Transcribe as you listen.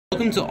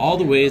Welcome to all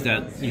the ways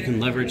that you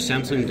can leverage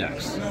Samsung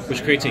DeX,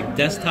 which creates a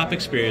desktop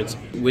experience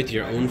with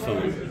your own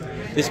phone.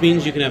 This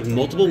means you can have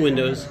multiple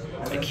windows,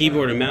 a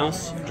keyboard and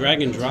mouse,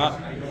 drag and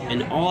drop,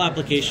 and all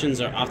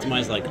applications are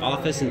optimized like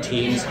Office and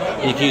Teams,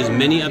 and you can use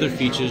many other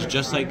features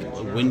just like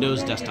a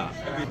Windows desktop.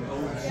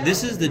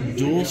 This is the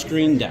Dual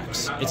Screen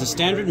DeX. It's a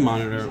standard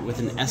monitor with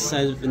an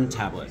S7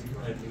 tablet.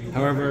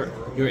 However,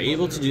 you're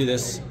able to do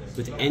this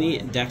with any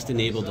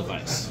DeX-enabled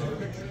device.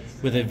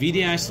 With a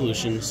VDI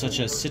solution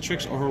such as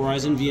Citrix or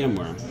Horizon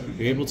VMware,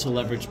 you're able to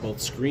leverage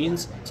both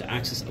screens to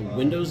access a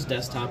Windows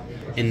desktop.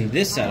 In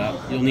this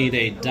setup, you'll need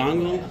a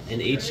dongle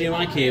and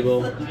HDMI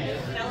cable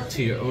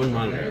to your own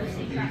monitor.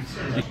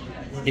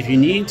 If you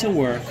need to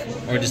work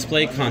or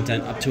display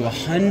content up to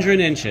 100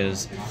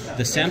 inches,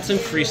 the Samsung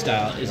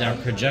FreeStyle is our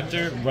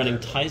projector running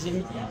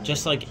Tizen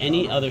just like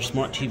any other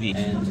smart TV.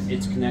 And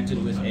it's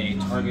connected with a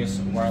Dex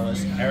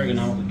Wireless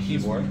ergonomical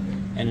keyboard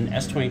and an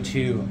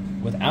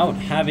S22 without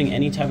having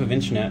any type of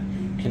internet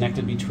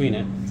connected between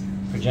it,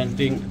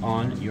 projecting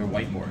on your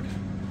whiteboard.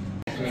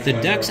 The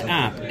DeX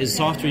App is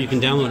software you can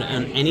download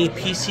on any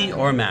PC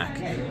or Mac.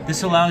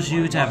 This allows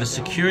you to have a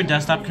secure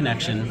desktop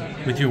connection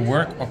with your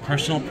work or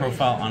personal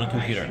profile on a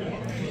computer.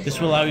 This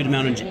will allow you to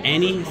manage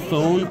any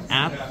phone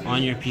app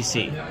on your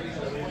PC.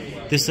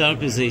 This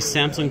setup is a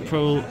Samsung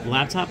Pro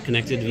laptop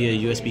connected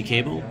via USB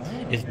cable.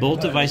 If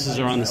both devices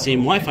are on the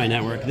same Wi-Fi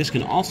network, this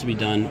can also be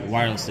done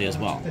wirelessly as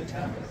well.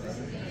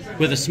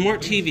 With a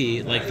smart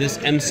TV like this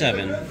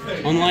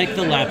M7, unlike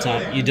the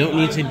laptop, you don't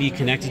need to be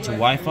connected to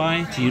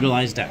Wi-Fi to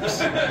utilize DeX.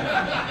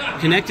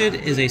 Connected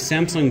is a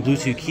Samsung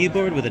Bluetooth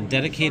keyboard with a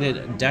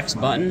dedicated DeX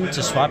button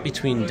to swap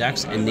between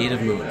DeX and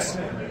native modes.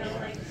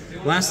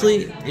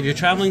 Lastly, if you're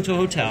traveling to a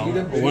hotel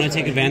or want to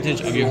take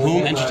advantage of your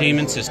home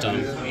entertainment system,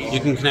 you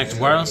can connect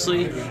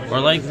wirelessly or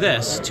like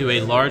this to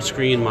a large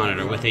screen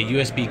monitor with a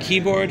USB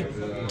keyboard,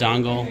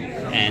 dongle,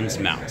 and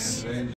mouse.